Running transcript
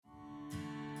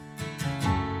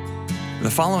The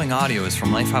following audio is from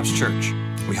Lifehouse Church.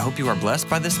 We hope you are blessed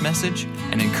by this message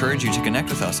and encourage you to connect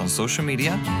with us on social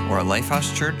media or at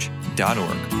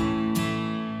lifehousechurch.org.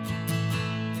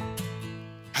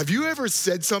 Have you ever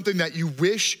said something that you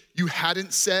wish you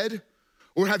hadn't said?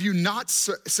 Or have you not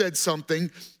said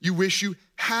something you wish you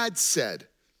had said?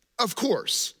 Of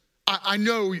course. I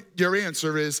know your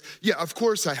answer is, yeah, of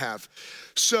course I have.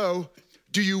 So,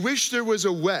 do you wish there was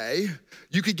a way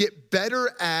you could get better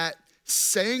at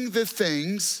saying the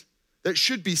things that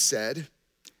should be said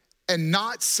and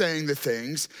not saying the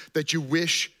things that you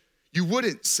wish you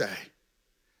wouldn't say?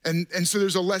 And so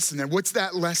there's a lesson there. What's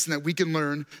that lesson that we can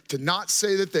learn to not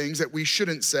say the things that we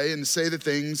shouldn't say and say the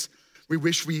things we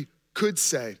wish we could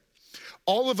say?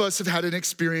 All of us have had an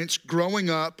experience growing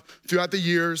up throughout the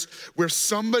years where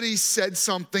somebody said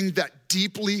something that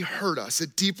deeply hurt us.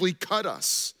 It deeply cut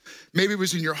us. Maybe it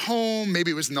was in your home, maybe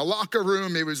it was in the locker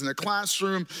room, maybe it was in the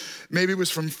classroom, maybe it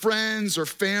was from friends or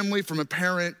family, from a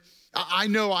parent. I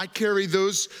know I carry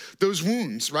those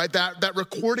wounds, right? That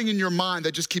recording in your mind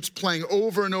that just keeps playing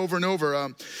over and over and over.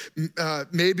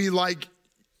 Maybe like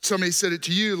somebody said it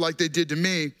to you like they did to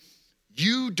me,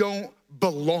 you don't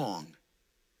belong.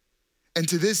 And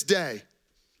to this day,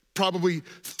 probably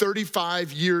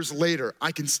 35 years later,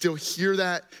 I can still hear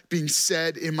that being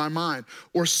said in my mind.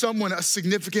 Or someone, a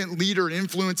significant leader and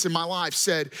influence in my life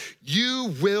said,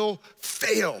 you will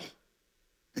fail.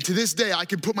 And to this day, I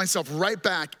can put myself right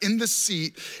back in the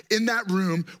seat, in that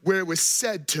room where it was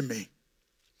said to me.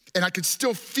 And I could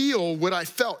still feel what I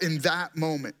felt in that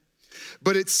moment.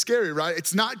 But it's scary, right?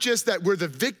 It's not just that we're the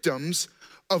victims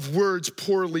of words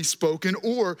poorly spoken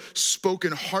or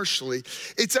spoken harshly.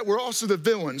 It's that we're also the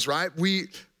villains, right? We've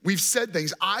said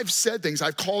things. I've said things.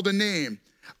 I've called a name.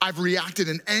 I've reacted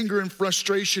in anger and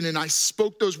frustration, and I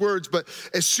spoke those words. But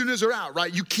as soon as they're out,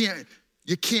 right, you can't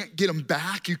get them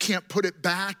back. You can't put it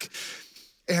back.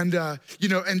 And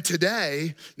and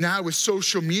today, now with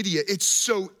social media, it's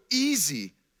so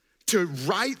easy to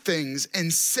write things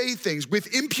and say things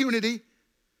with impunity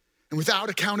and without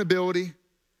accountability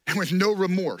and with no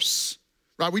remorse,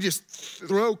 right? We just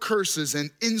throw curses and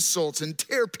insults and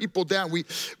tear people down. We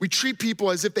treat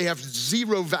people as if they have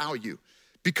zero value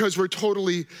because we're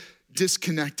totally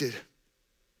disconnected.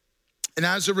 And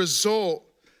as a result,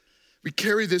 we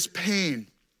carry this pain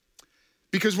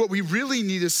because what we really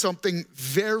need is something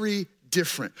very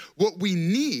different. What we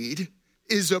need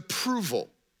is approval.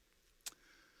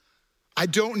 I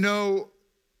don't know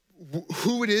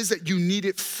who it is that you need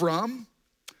it from,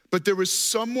 but there was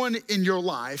someone in your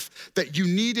life that you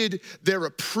needed their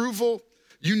approval.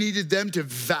 You needed them to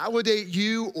validate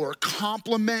you or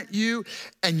compliment you,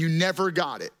 and you never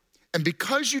got it. And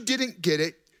because you didn't get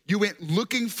it, you went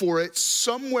looking for it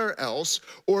somewhere else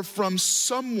or from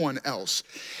someone else.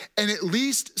 And at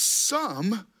least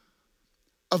some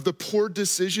of the poor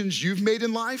decisions you've made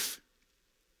in life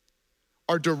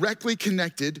are directly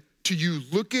connected to you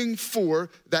looking for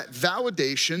that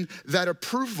validation, that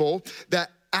approval,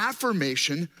 that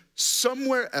affirmation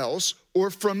somewhere else or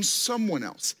from someone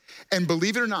else. And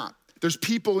believe it or not, there's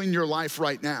people in your life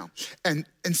right now, and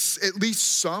at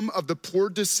least some of the poor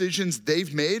decisions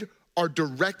they've made are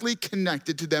directly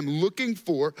connected to them looking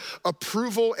for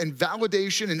approval and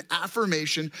validation and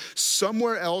affirmation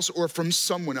somewhere else or from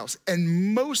someone else.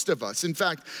 And most of us, in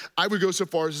fact, I would go so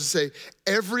far as to say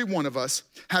every one of us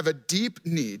have a deep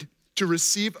need to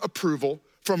receive approval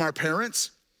from our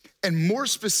parents, and more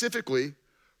specifically,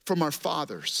 from our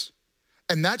fathers.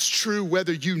 And that's true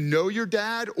whether you know your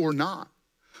dad or not.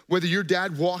 Whether your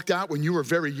dad walked out when you were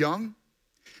very young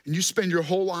and you spend your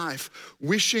whole life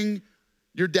wishing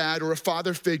your dad or a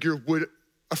father figure would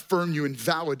affirm you and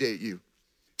validate you.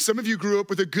 Some of you grew up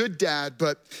with a good dad,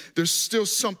 but there's still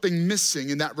something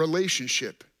missing in that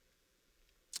relationship.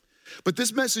 But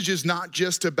this message is not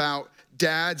just about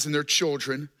dads and their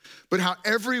children, but how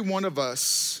every one of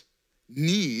us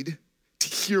need to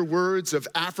hear words of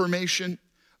affirmation,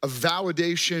 of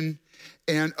validation,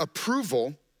 and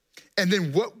approval, and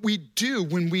then what we do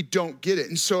when we don't get it.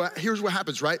 And so here's what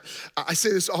happens, right? I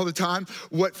say this all the time.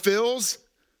 What fills,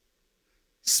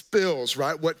 spills,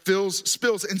 right? What fills,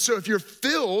 spills. And so if you're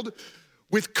filled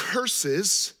with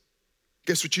curses,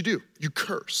 guess what you do? You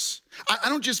curse. I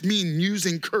don't just mean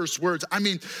using curse words. I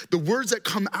mean the words that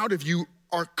come out of you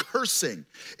are cursing.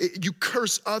 You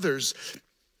curse others.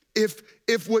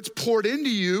 If what's poured into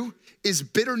you is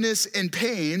bitterness and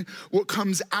pain, what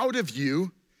comes out of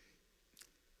you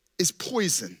is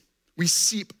poison. We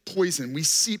seep poison. We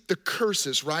seep the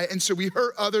curses, right? And so we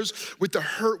hurt others with the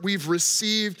hurt we've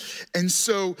received. And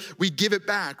so we give it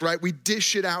back, right? We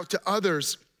dish it out to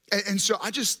others. And so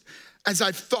as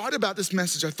I've thought about this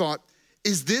message, I thought,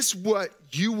 Is this what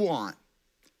you want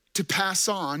to pass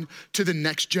on to the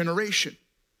next generation?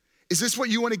 Is this what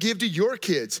you want to give to your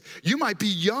kids? You might be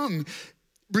young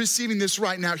receiving this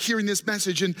right now, hearing this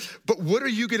message, but what are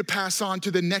you going to pass on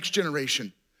to the next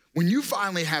generation when you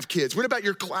finally have kids? What about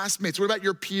your classmates? What about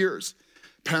your peers?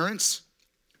 Parents,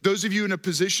 those of you in a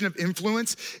position of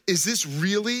influence, is this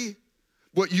really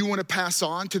what you want to pass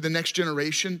on to the next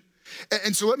generation?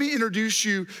 And so let me introduce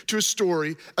you to a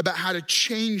story about how to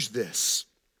change this.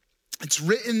 It's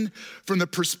written from the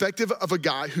perspective of a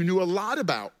guy who knew a lot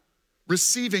about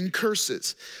receiving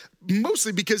curses,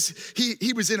 mostly because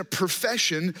he was in a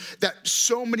profession that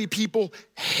so many people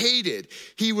hated.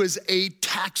 He was a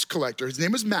tax collector. His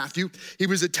name was Matthew. He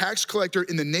was a tax collector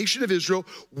in the nation of Israel,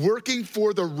 working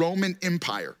for the Roman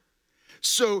Empire.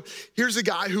 So here's a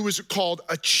guy who was called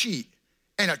a cheat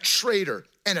and a traitor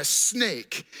and a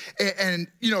snake. And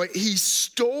he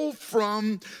stole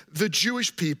from the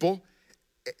Jewish people.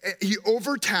 He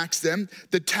overtaxed them.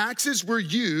 The taxes were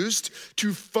used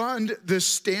to fund the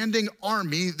standing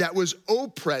army that was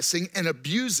oppressing and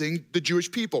abusing the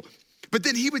Jewish people. But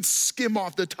then he would skim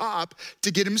off the top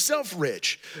to get himself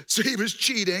rich. So he was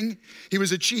cheating. He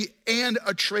was a cheat and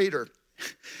a traitor.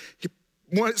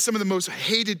 Some of the most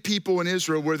hated people in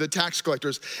Israel were the tax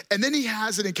collectors. And then he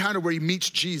has an encounter where he meets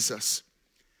Jesus.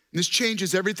 And this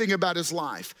changes everything about his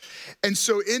life. And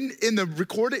so in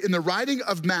the writing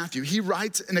of Matthew, he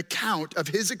writes an account of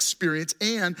his experience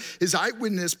and his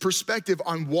eyewitness perspective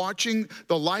on watching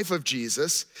the life of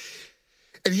Jesus.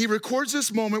 And he records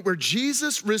this moment where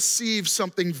Jesus receives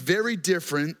something very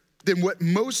different than what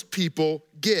most people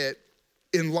get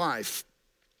in life.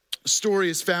 The story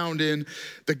is found in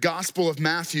the Gospel of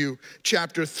Matthew,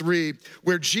 chapter 3,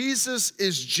 where Jesus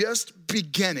is just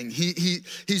beginning.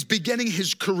 He's beginning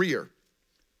his career.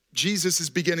 Jesus is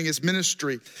beginning his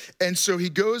ministry. And so he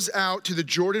goes out to the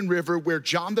Jordan River where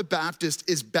John the Baptist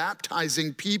is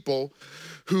baptizing people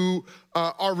who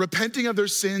are repenting of their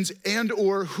sins and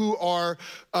or who are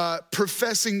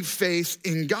professing faith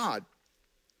in God.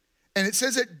 And it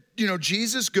says that,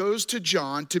 Jesus goes to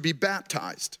John to be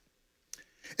baptized.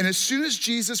 And as soon as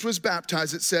Jesus was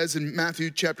baptized, it says in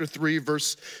Matthew chapter 3,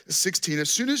 verse 16, as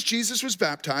soon as Jesus was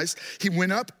baptized, he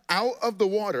went up out of the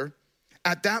water.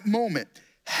 At that moment,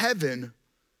 heaven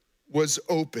was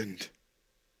opened.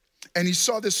 And he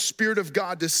saw the Spirit of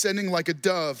God descending like a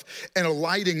dove and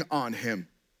alighting on him.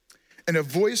 And a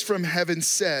voice from heaven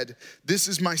said, "This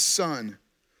is my Son,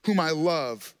 whom I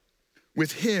love.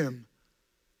 With him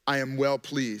I am well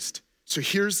pleased." So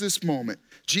here's this moment.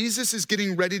 Jesus is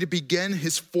getting ready to begin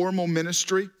his formal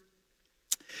ministry.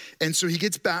 And so he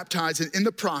gets baptized, and in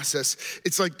the process,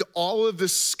 it's like all of the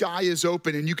sky is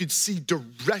open and you could see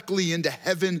directly into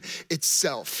heaven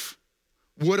itself.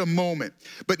 What a moment.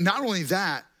 But not only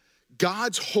that,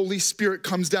 God's Holy Spirit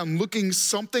comes down looking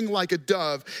something like a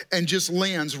dove and just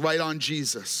lands right on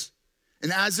Jesus.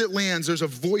 And as it lands, there's a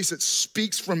voice that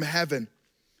speaks from heaven.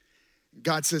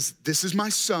 God says, "This is my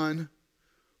Son,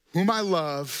 whom I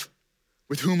love,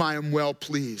 with whom I am well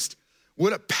pleased."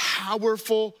 What a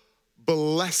powerful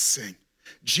blessing.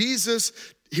 Jesus,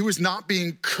 he was not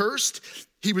being cursed,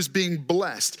 he was being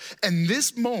blessed. And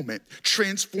this moment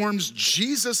transforms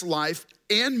Jesus' life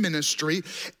and ministry,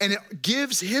 and it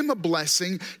gives him a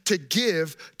blessing to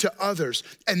give to others.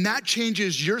 And that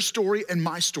changes your story and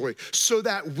my story so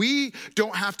that we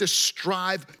don't have to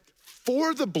strive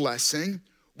for the blessing,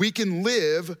 we can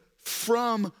live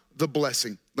from the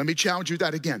blessing. Let me challenge you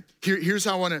that again. Here's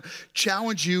how I want to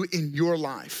challenge you in your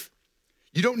life.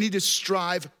 You don't need to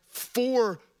strive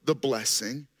for the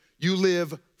blessing. You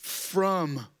live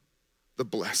from the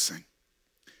blessing.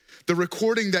 The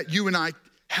recording that you and I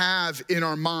have in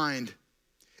our mind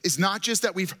is not just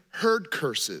that we've heard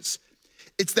curses,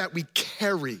 it's that we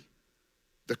carry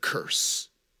the curse.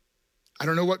 I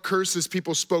don't know what curses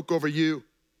people spoke over you.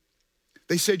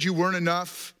 They said you weren't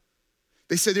enough.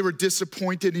 They said they were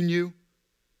disappointed in you.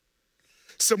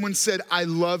 Someone said, "I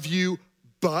love you,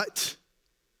 but."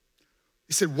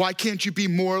 They said, "Why can't you be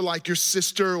more like your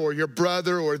sister or your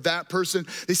brother or that person?"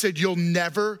 They said, "You'll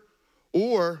never,"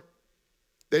 or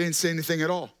they didn't say anything at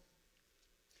all.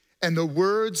 And the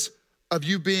words of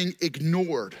you being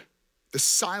ignored, the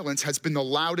silence has been the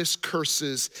loudest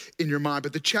curses in your mind.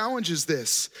 But the challenge is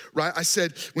this, right? I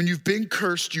said, when you've been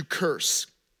cursed, you curse.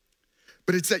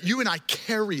 But it's that you and I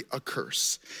carry a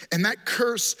curse, and that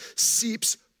curse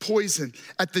seeps poison.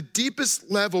 At the deepest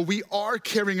level, we are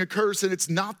carrying a curse, and it's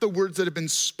not the words that have been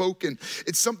spoken.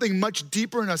 It's something much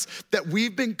deeper in us, that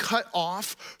we've been cut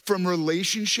off from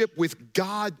relationship with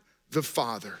God the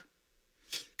Father.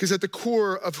 Because at the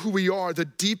core of who we are, the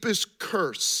deepest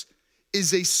curse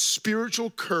is a spiritual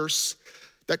curse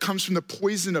that comes from the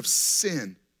poison of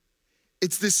sin.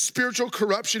 It's this spiritual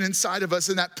corruption inside of us,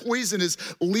 and that poison is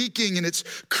leaking and it's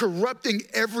corrupting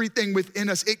everything within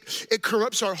us. It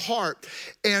corrupts our heart,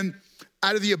 and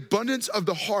out of the abundance of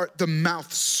the heart, the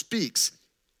mouth speaks.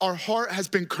 Our heart has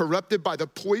been corrupted by the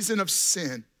poison of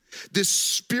sin, this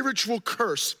spiritual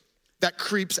curse that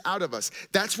creeps out of us.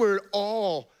 That's where it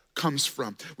all comes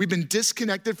from. We've been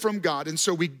disconnected from God, and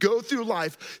so we go through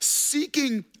life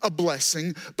seeking a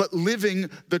blessing, but living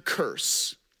the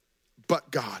curse.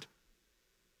 But God.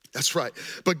 That's right.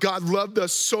 But God loved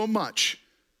us so much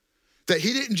that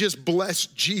he didn't just bless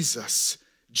Jesus.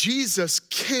 Jesus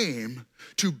came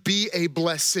to be a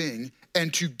blessing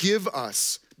and to give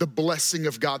us the blessing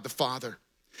of God the Father.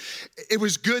 It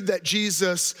was good that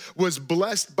Jesus was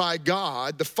blessed by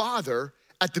God the Father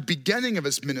at the beginning of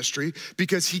his ministry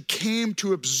because he came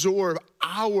to absorb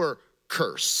our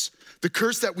curse, the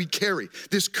curse that we carry,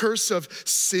 this curse of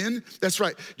sin. That's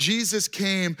right. Jesus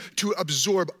came to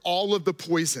absorb all of the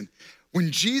poison. When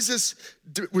Jesus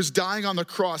was dying on the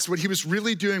cross, what he was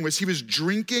really doing was he was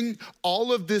drinking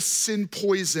all of this sin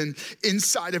poison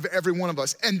inside of every one of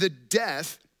us, and the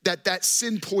death that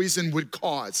sin poison would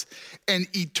cause, an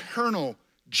eternal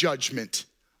judgment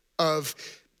of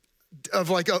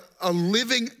like a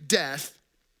living death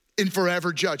in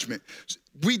forever judgment.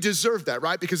 We deserve that,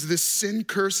 right? Because of this sin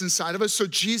curse inside of us. So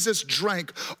Jesus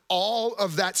drank all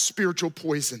of that spiritual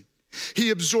poison. He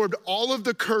absorbed all of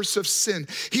the curse of sin.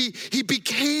 He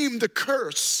became the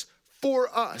curse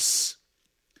for us.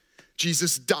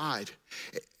 Jesus died.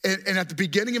 And at the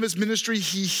beginning of his ministry,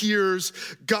 he hears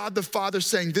God the Father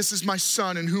saying, "This is my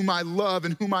son in whom I love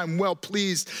and whom I'm well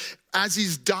pleased." As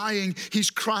he's dying,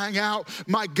 he's crying out,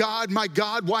 my God,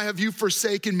 why have you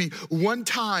forsaken me?" One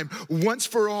time, once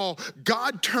for all,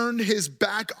 God turned his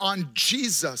back on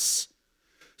Jesus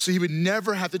so he would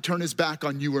never have to turn his back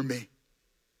on you or me.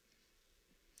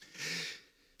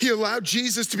 He allowed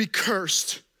Jesus to be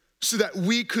cursed so that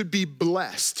we could be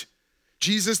blessed.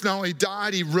 Jesus not only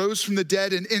died, he rose from the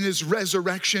dead, and in his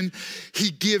resurrection, he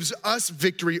gives us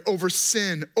victory over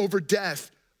sin, over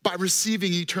death, by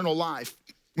receiving eternal life.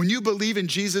 When you believe in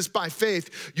Jesus by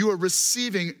faith, you are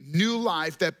receiving new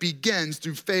life that begins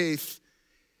through faith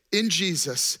in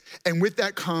Jesus. And with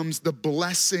that comes the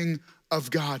blessing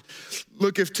of God.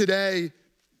 Look, if today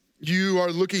you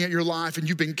are looking at your life and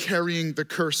you've been carrying the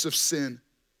curse of sin,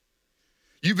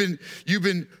 you've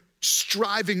been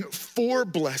striving for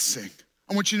blessing,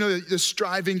 I want you to know that the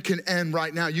striving can end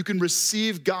right now. You can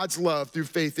receive God's love through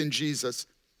faith in Jesus.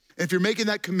 And if you're making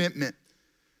that commitment,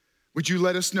 would you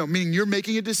let us know? Meaning you're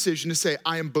making a decision to say,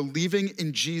 I am believing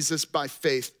in Jesus by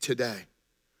faith today.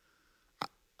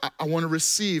 I want to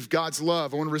receive God's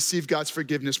love. I want to receive God's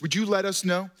forgiveness. Would you let us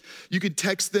know? You could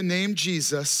text the name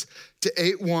Jesus to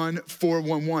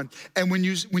 81411. And when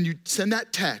you send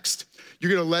that text,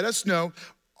 you're going to let us know.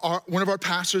 One of our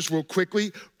pastors will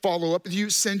quickly follow up with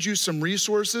you, send you some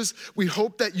resources. We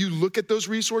hope that you look at those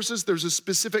resources. There's a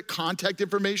specific contact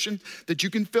information that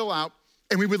you can fill out.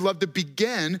 And we would love to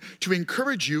begin to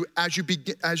encourage you as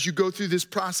you go through this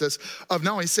process of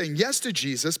not only saying yes to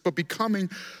Jesus, but becoming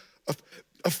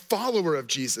a follower of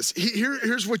Jesus.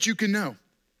 Here's what you can know,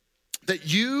 that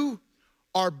you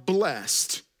are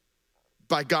blessed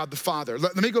by God the Father.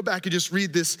 Let me go back and just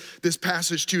read this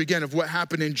passage to you again of what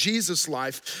happened in Jesus'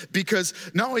 life, because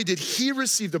not only did he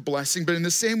receive the blessing, but in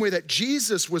the same way that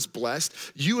Jesus was blessed,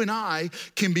 you and I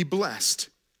can be blessed.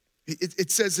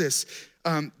 It says this,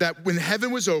 that when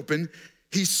heaven was open,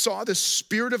 he saw the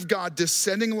Spirit of God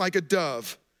descending like a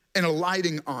dove and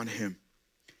alighting on him.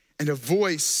 And a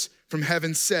voice from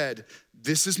heaven said,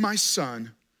 "This is my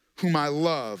son whom I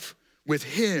love. With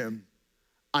him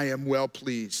I am well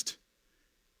pleased."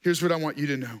 Here's what I want you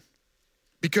to know.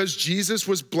 Because Jesus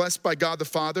was blessed by God the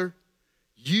Father,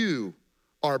 you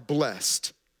are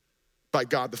blessed by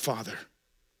God the Father.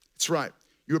 That's right.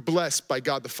 You're blessed by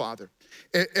God the Father.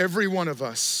 Every one of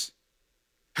us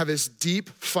have this deep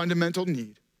fundamental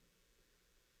need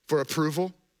for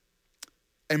approval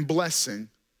and blessing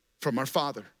from our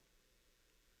Father.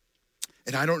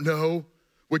 And I don't know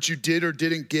what you did or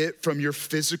didn't get from your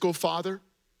physical father,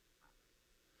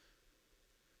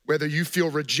 whether you feel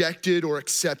rejected or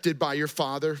accepted by your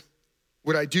father.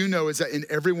 What I do know is that in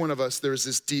every one of us, there is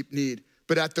this deep need.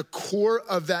 But at the core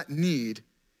of that need,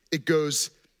 it's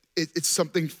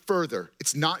something further.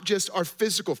 It's not just our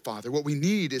physical father. What we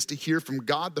need is to hear from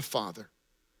God the Father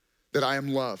that I am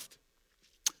loved,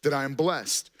 that I am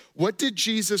blessed. What did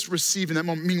Jesus receive in that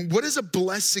moment? I mean, what does a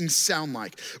blessing sound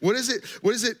like? What does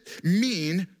it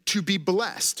mean to be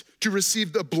blessed, to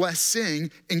receive the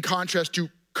blessing in contrast to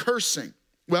cursing?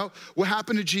 Well, what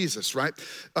happened to Jesus, right?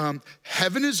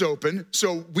 Heaven is open,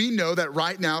 so we know that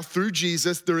right now, through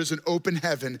Jesus, there is an open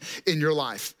heaven in your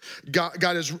life. God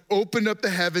has opened up the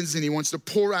heavens, and he wants to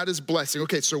pour out his blessing.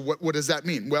 Okay, so what does that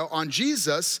mean? Well, on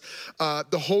Jesus,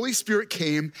 the Holy Spirit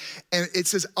came, and it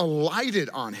says alighted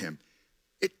on him.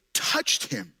 It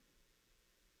touched him.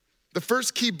 The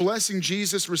first key blessing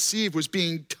Jesus received was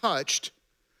being touched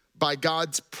by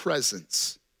God's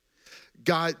presence.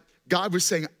 God was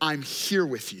saying, I'm here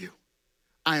with you.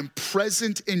 I am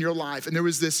present in your life. And there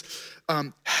was this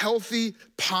healthy,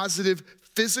 positive,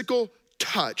 physical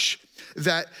touch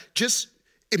that just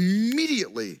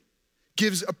immediately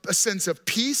gives a sense of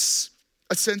peace,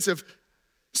 a sense of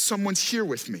someone's here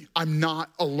with me. I'm not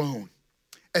alone.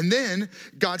 And then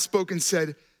God spoke and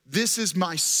said, this is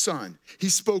my son. He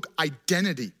spoke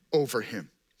identity over him.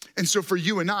 And so for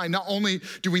you and I, not only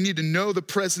do we need to know the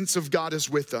presence of God is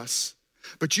with us,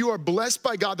 but you are blessed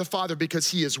by God the Father because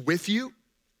he is with you.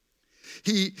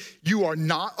 You are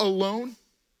not alone.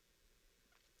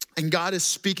 And God is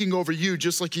speaking over you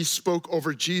just like he spoke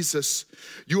over Jesus.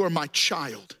 You are my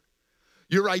child.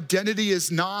 Your identity is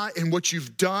not in what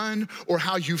you've done or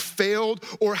how you failed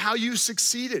or how you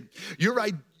succeeded.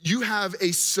 You have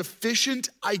a sufficient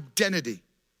identity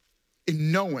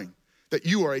in knowing that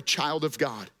you are a child of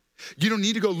God. You don't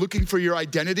need to go looking for your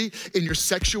identity in your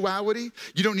sexuality.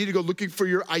 You don't need to go looking for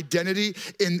your identity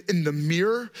in the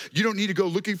mirror. You don't need to go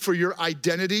looking for your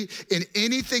identity in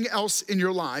anything else in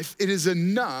your life. It is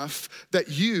enough that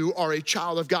you are a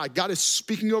child of God. God is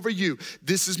speaking over you.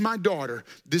 This is my daughter.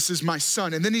 This is my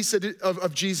son. And then he said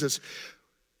of Jesus,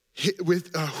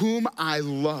 with whom I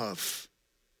love.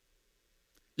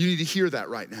 You need to hear that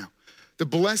right now. The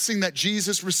blessing that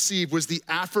Jesus received was the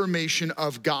affirmation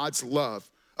of God's love.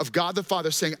 Of God the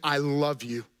Father saying, I love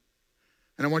you.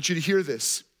 And I want you to hear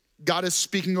this. God is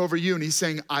speaking over you and he's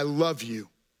saying, I love you.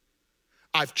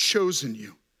 I've chosen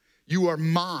you. You are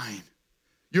mine.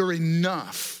 You're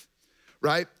enough,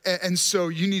 right? And so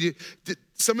you need to,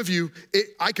 some of you,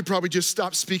 I could probably just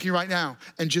stop speaking right now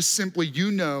and just simply,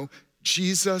 you know,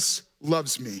 Jesus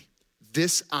loves me.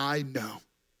 This I know.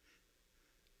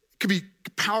 It could be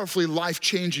powerfully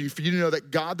life-changing for you to know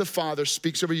that God the Father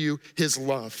speaks over you his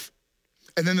love.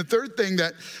 And then the third thing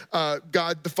that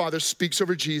God the Father speaks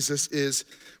over Jesus is,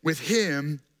 with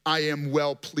him, I am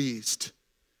well pleased.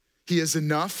 He is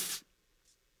enough.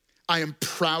 I am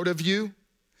proud of you,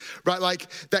 right?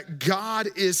 Like that God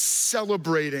is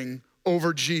celebrating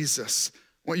over Jesus.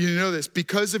 I want you to know this.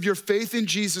 Because of your faith in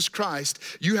Jesus Christ,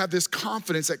 you have this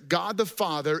confidence that God the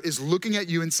Father is looking at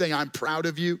you and saying, I'm proud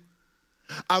of you.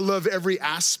 I love every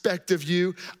aspect of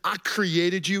you. I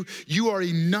created you. You are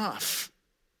enough.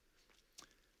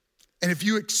 And if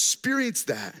you experience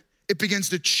that, it begins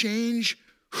to change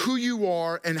who you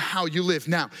are and how you live.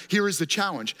 Now, here is the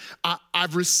challenge.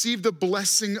 I've received the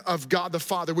blessing of God the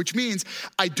Father, which means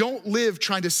I don't live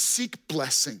trying to seek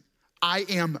blessing. I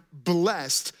am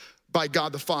blessed by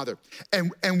God the Father.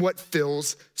 And what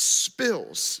fills,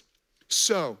 spills.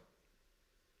 So,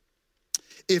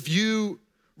 if you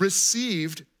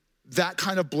received that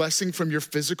kind of blessing from your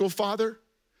physical father,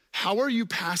 how are you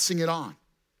passing it on?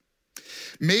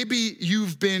 Maybe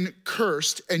you've been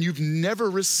cursed and you've never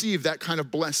received that kind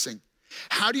of blessing.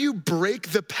 How do you break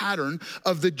the pattern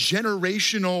of the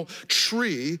generational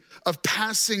tree of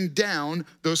passing down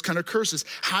those kind of curses?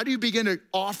 How do you begin to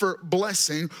offer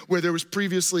blessing where there was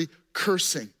previously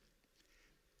cursing?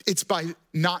 It's by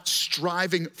not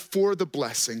striving for the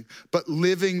blessing, but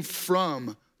living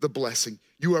from the blessing.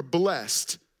 You are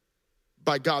blessed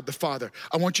by God the Father.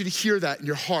 I want you to hear that in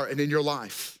your heart and in your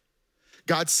life.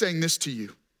 God's saying this to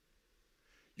you.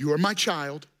 You are my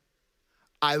child.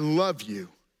 I love you.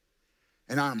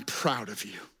 And I'm proud of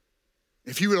you.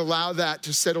 If you would allow that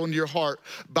to settle into your heart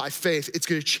by faith, it's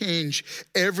going to change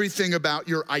everything about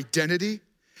your identity,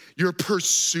 your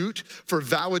pursuit for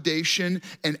validation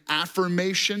and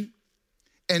affirmation,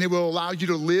 and it will allow you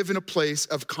to live in a place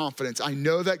of confidence. I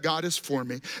know that God is for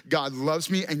me, God loves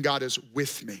me, and God is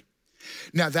with me.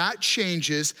 Now that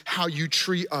changes how you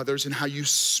treat others and how you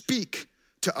speak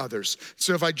to others.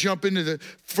 So if I jump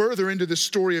further into the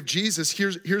story of Jesus,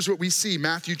 here's what we see,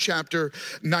 Matthew chapter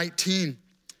 19.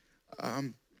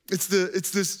 It's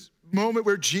this moment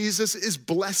where Jesus is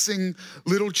blessing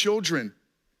little children.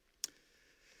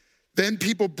 Then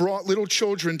people brought little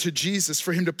children to Jesus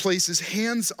for him to place his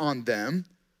hands on them,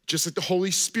 just like the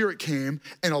Holy Spirit came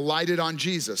and alighted on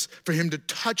Jesus, for him to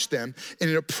touch them in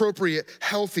an appropriate,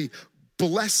 healthy,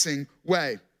 blessing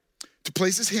way, to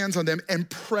place his hands on them and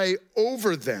pray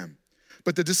over them.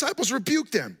 But the disciples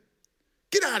rebuked them.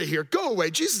 Get out of here, go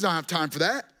away. Jesus doesn't have time for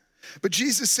that. But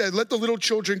Jesus said, let the little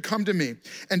children come to me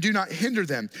and do not hinder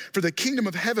them, for the kingdom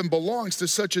of heaven belongs to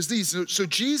such as these. So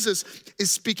Jesus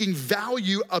is speaking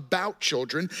value about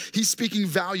children. He's speaking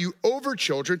value over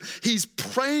children. He's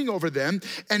praying over them,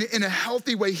 and in a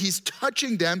healthy way, he's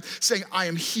touching them, saying, I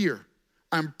am here.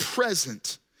 I'm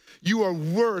present. You are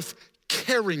worth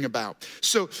caring about.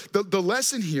 So the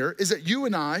lesson here is that you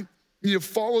and I need to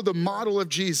follow the model of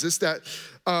Jesus, that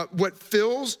what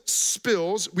fills,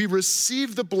 spills, we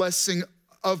receive the blessing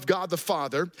of God the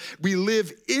Father, we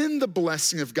live in the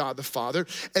blessing of God the Father,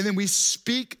 and then we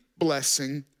speak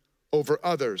blessing over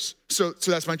others. So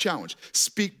that's my challenge.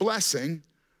 Speak blessing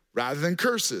rather than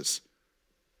curses.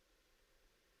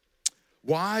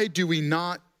 Why do we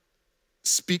not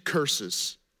speak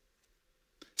curses?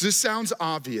 This sounds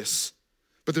obvious,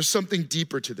 but there's something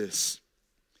deeper to this.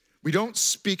 We don't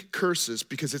speak curses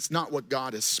because it's not what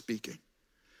God is speaking.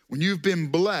 When you've been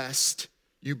blessed,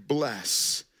 you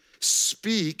bless.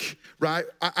 Speak, right?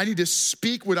 I need to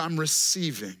speak what I'm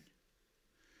receiving.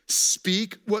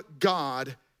 Speak what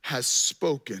God has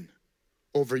spoken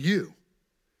over you.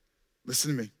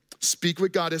 Listen to me. Speak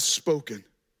what God has spoken.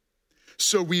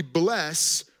 So we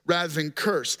bless rather than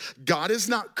curse. God is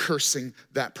not cursing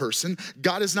that person.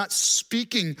 God is not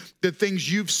speaking the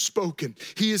things you've spoken.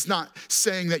 He is not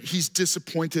saying that he's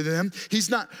disappointed in them. He's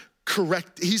not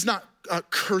correct. He's not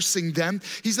cursing them.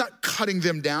 He's not cutting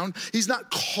them down. He's not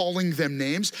calling them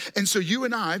names. And so you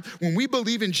and I, when we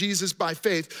believe in Jesus by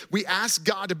faith, we ask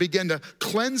God to begin to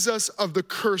cleanse us of the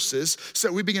curses so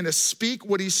that we begin to speak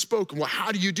what he's spoken. Well,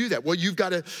 how do you do that? Well, you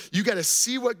got to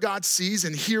see what God sees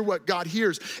and hear what God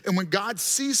hears. And when God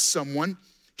sees someone,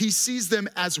 he sees them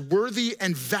as worthy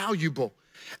and valuable,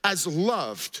 as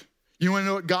loved. You want to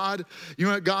know what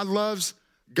God loves?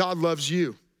 God loves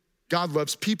you. God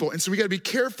loves people. And so we got to be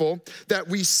careful that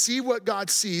we see what God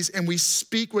sees and we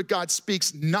speak what God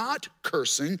speaks, not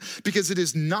cursing, because it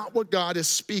is not what God is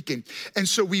speaking. And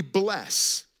so we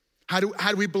bless. How do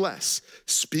we bless?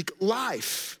 Speak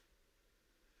life.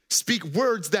 Speak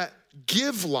words that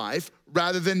give life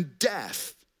rather than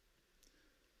death.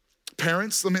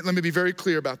 Parents, let me be very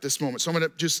clear about this moment. So I'm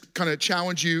going to just kind of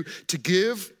challenge you to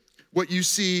give what you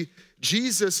see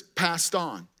Jesus passed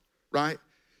on, right?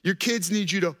 Your kids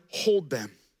need you to hold them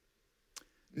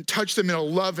and touch them in a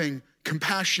loving,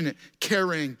 compassionate,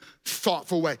 caring,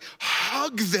 thoughtful way.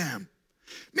 Hug them.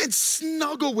 Man,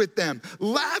 snuggle with them.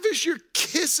 Lavish your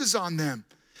kisses on them.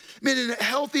 Man, in a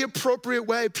healthy, appropriate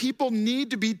way. People need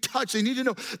to be touched. They need to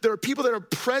know there are people that are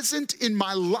present in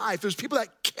my life. There's people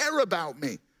that care about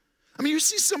me. I mean, you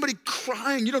see somebody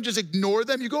crying, you don't just ignore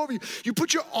them. You go over, you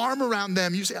put your arm around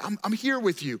them. You say, I'm here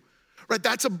with you, right?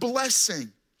 That's a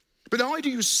blessing. But not only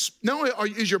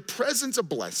is your presence a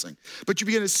blessing, but you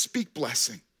begin to speak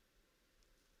blessing.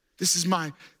 This is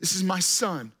my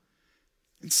son.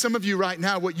 And some of you right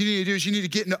now, what you need to do is you need to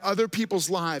get into other people's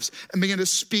lives and begin to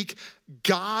speak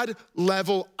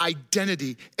God-level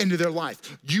identity into their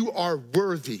life. You are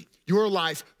worthy. Your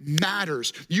life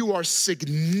matters. You are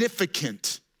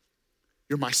significant.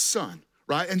 You're my son.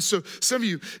 Right? And so some of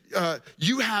you,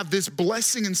 you have this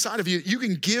blessing inside of you you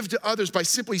can give to others by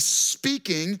simply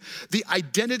speaking the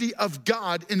identity of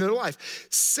God in their life.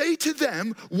 Say to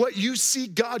them what you see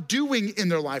God doing in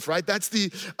their life, right? That's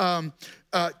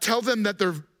tell them that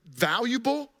they're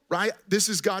valuable, right? This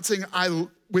is God saying, I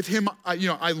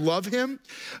love him.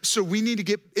 So we need to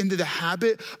get into the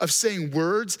habit of saying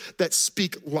words that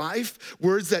speak life,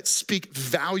 words that speak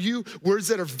value, words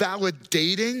that are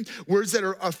validating, words that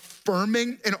are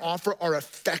affirming and offer our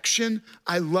affection.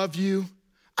 I love you.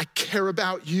 I care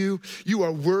about you. You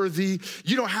are worthy.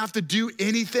 You don't have to do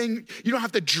anything. You don't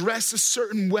have to dress a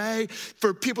certain way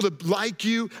for people to like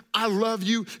you. I love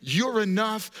you. You're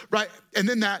enough, right? And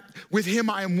then that with him,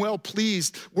 I am well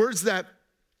pleased. Words that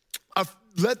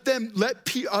let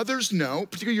others know,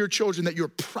 particularly your children, that you're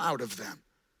proud of them.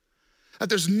 That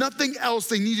there's nothing else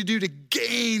they need to do to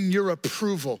gain your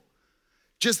approval.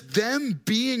 Just them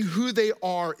being who they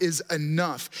are is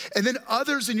enough. And then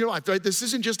others in your life, right? This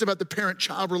isn't just about the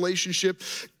parent-child relationship.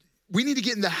 We need to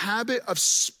get in the habit of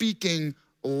speaking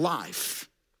life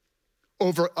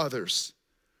over others,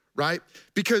 right?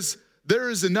 Because there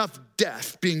is enough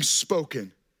death being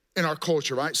spoken in our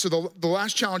culture, right? So the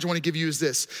last challenge I want to give you is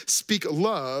this: speak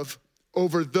love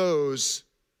over those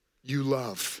you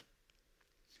love.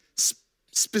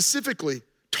 Specifically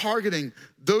targeting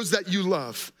those that you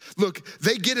love. Look,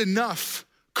 they get enough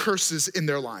curses in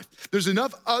their life. There's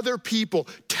enough other people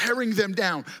tearing them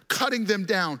down, cutting them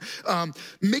down,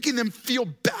 making them feel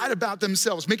bad about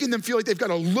themselves, making them feel like they've got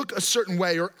to look a certain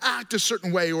way or act a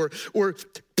certain way or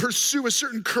pursue a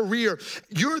certain career,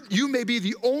 you may be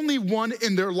the only one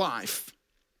in their life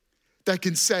that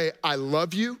can say, I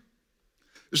love you.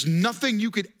 There's nothing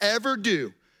you could ever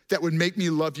do that would make me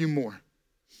love you more.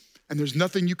 And there's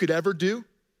nothing you could ever do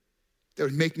that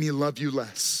would make me love you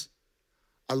less.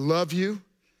 I love you.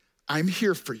 I'm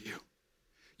here for you.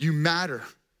 You matter.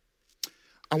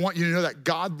 I want you to know that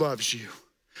God loves you.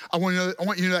 I want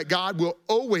you to know that God will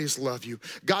always love you.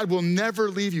 God will never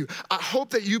leave you. I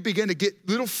hope that you begin to get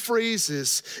little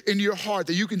phrases into your heart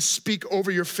that you can speak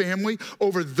over your family,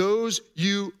 over those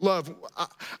you love.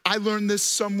 I learned this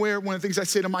somewhere. One of the things I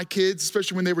say to my kids,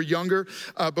 especially when they were younger,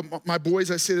 but my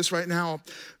boys, I say this right now.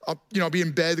 I'll be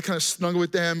in bed, kind of snuggle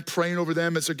with them, praying over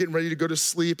them as they're getting ready to go to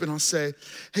sleep, and I'll say,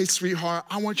 hey, sweetheart,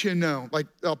 I want you to know, like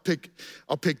I'll pick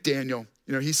Daniel.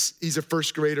 You know, he's a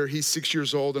first grader, he's 6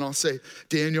 years old, and I'll say,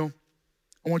 Daniel,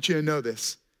 I want you to know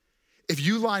this. If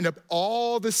you lined up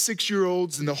all the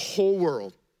 6-year-olds in the whole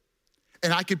world,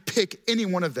 and I could pick any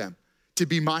one of them to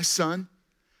be my son,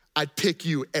 I'd pick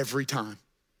you every time.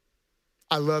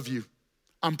 I love you.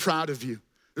 I'm proud of you.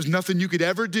 There's nothing you could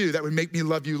ever do that would make me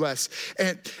love you less.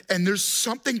 And there's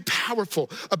something powerful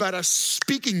about us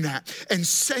speaking that and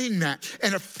saying that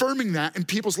and affirming that in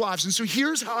people's lives. And so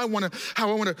here's how I want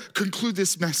to conclude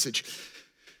this message.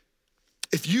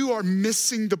 If you are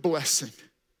missing the blessing,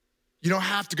 you don't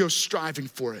have to go striving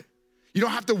for it. You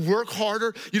don't have to work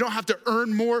harder. You don't have to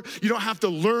earn more. You don't have to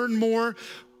learn more.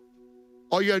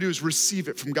 All you gotta do is receive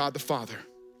it from God the Father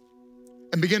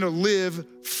and begin to live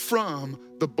from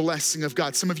the blessing of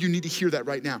God. Some of you need to hear that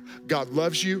right now. God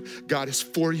loves you. God is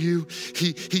for you.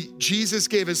 Jesus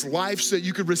gave his life so that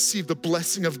you could receive the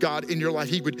blessing of God in your life.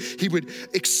 He would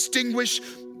extinguish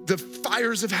the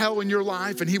fires of hell in your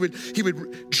life, and he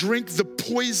would drink the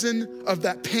poison of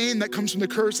that pain that comes from the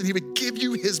curse, and he would give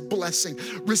you his blessing.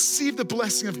 Receive the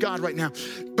blessing of God right now.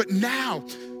 But now,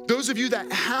 those of you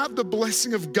that have the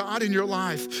blessing of God in your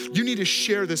life, you need to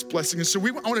share this blessing. And so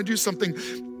I want to do something.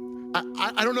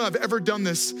 I don't know if I've ever done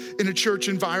this in a church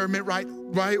environment,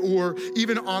 right? Or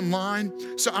even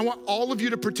online. So I want all of you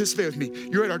to participate with me.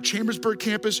 You're at our Chambersburg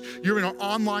campus. You're in our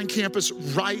online campus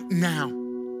right now.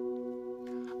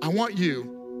 I want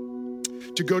you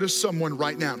to go to someone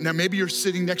right now. Now, maybe you're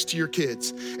sitting next to your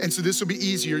kids, and so this will be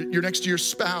easier. You're next to your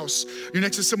spouse. You're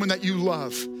next to someone that you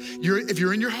love. If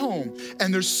you're in your home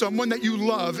and there's someone that you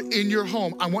love in your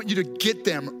home, I want you to get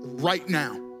them right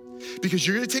now, because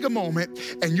you're gonna take a moment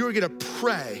and you're gonna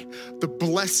pray the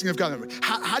blessing of God.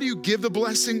 How do you give the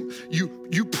blessing?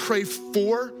 You pray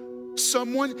for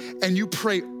someone and you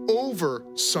pray over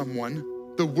someone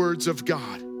the words of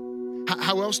God.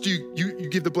 How else do you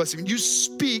give the blessing? You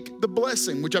speak the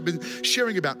blessing, which I've been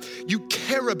sharing about. You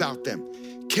care about them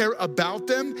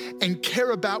and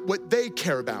care about what they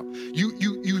care about.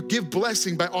 You give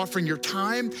blessing by offering your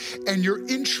time and your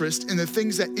interest in the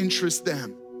things that interest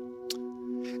them.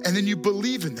 And then you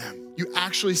believe in them. You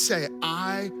actually say,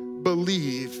 I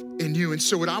believe in you. And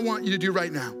so what I want you to do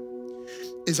right now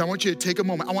is I want you to take a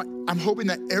moment. I'm hoping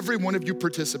that every one of you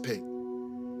participate.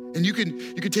 And you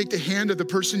can take the hand of the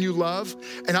person you love,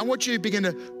 and I want you to begin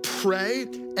to pray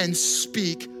and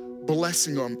speak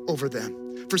blessing over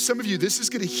them. For some of you, this is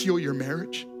gonna heal your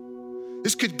marriage.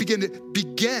 This could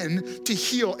begin to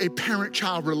heal a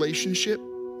parent-child relationship.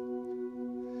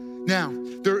 Now,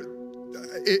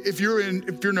 if you're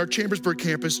in our Chambersburg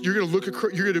campus, you're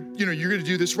gonna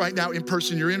do this right now in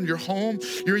person. You're in your home,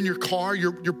 you're in your car,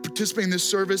 you're participating in this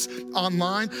service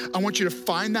online. I want you to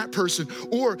find that person,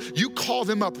 or you call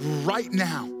them up right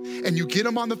now and you get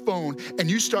them on the phone and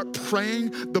you start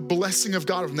praying the blessing of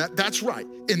God on them. That's right.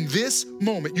 In this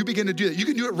moment, you begin to do that. You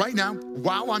can do it right now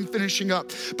while I'm finishing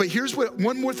up. But here's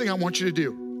one more thing I want you to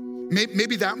do.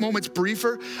 Maybe that moment's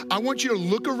briefer. I want you to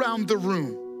look around the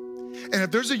room. And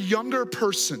if there's a younger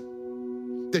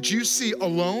person that you see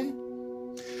alone,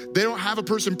 they don't have a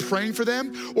person praying for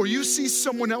them, or you see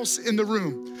someone else in the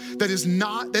room that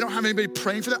they don't have anybody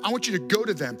praying for them, I want you to go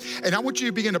to them and I want you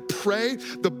to begin to pray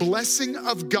the blessing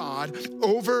of God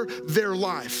over their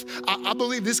life. I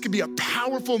believe this could be a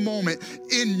powerful moment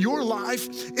in your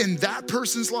life, in that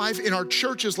person's life, in our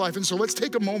church's life. And so let's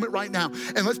take a moment right now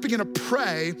and let's begin to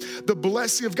pray the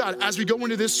blessing of God. As we go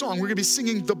into this song, we're gonna be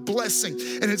singing the blessing.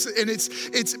 And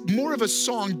it's more of a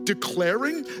song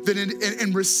declaring than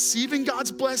in receiving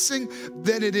God's blessing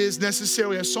than it is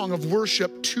necessarily a song of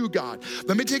worship to God.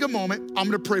 Let me take a moment. I'm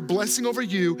gonna pray blessing over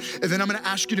you, and then I'm gonna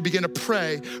ask you to begin to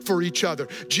pray for each other.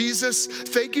 Jesus,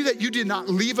 thank you that you did not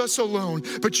leave us alone,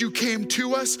 but you came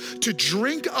to us to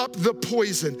drink up the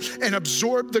poison and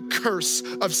absorb the curse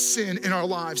of sin in our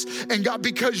lives. And God,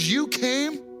 because you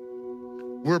came,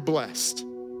 we're blessed.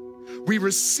 We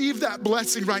receive that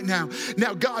blessing right now.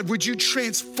 Now, God, would you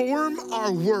transform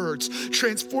our words,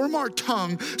 transform our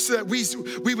tongue so that we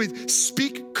would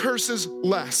speak curses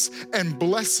less and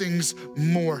blessings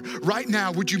more. Right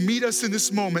now, would you meet us in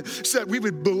this moment so that we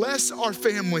would bless our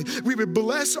family, we would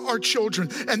bless our children,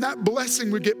 and that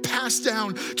blessing would get passed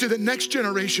down to the next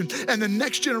generation and the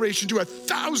next generation to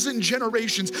 1,000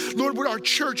 generations. Lord, would our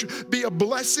church be a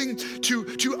blessing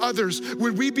to others?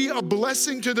 Would we be a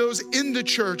blessing to those in the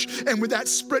church? And would that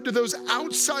spread to those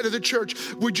outside of the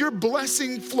church? Would your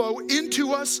blessing flow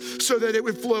into us so that it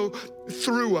would flow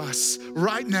through us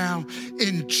right now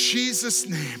in Jesus'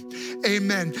 name?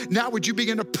 Amen. Now, would you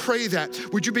begin to pray that?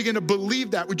 Would you begin to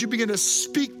believe that? Would you begin to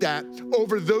speak that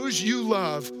over those you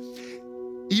love,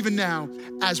 even now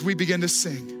as we begin to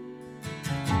sing?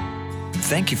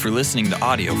 Thank you for listening to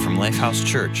audio from Lifehouse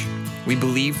Church. We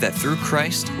believe that through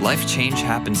Christ, life change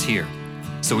happens here.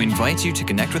 So we invite you to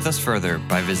connect with us further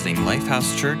by visiting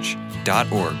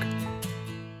lifehousechurch.org.